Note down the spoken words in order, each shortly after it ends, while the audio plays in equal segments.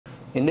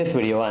In this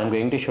video, I am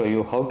going to show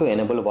you how to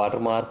enable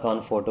watermark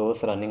on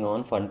photos running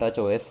on Funtouch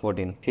OS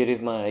 14. Here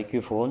is my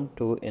iQOO phone.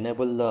 To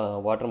enable the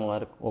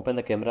watermark, open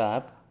the camera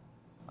app.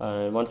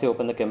 And once you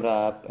open the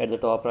camera app, at the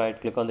top right,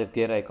 click on this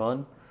gear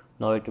icon.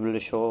 Now it will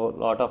show a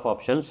lot of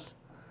options.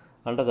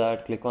 Under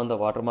that, click on the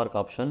watermark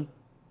option.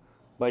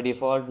 By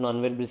default, none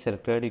will be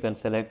selected. You can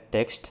select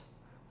text.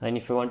 And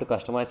if you want to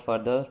customize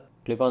further,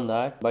 click on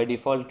that. By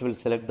default, it will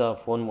select the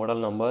phone model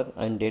number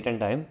and date and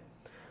time.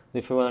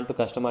 If you want to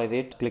customize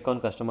it, click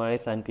on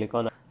customize and click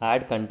on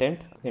add content.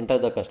 Enter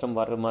the custom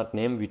watermark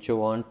name which you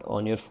want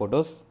on your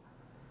photos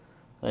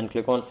and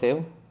click on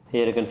save.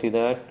 Here you can see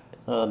that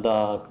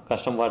the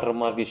custom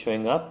watermark is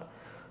showing up.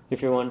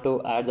 If you want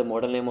to add the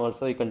model name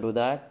also, you can do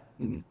that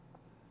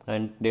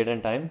and date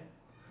and time.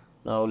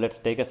 Now let's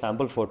take a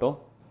sample photo.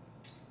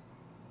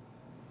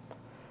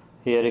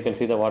 Here you can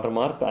see the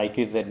watermark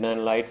iQOO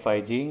Z9 Lite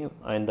 5G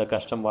and the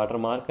custom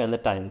watermark and the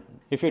time.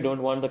 If you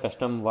don't want the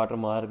custom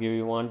watermark,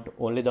 you want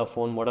only the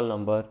phone model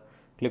number,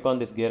 click on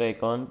this gear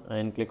icon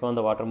and click on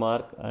the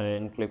watermark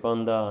and click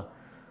on the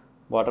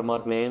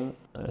watermark name.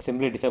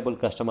 Simply disable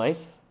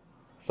customize.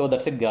 So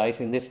that's it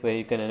guys. In this way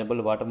you can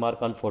enable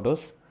watermark on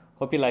photos.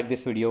 Hope you like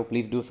this video.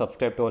 Please do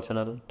subscribe to our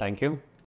channel. Thank you.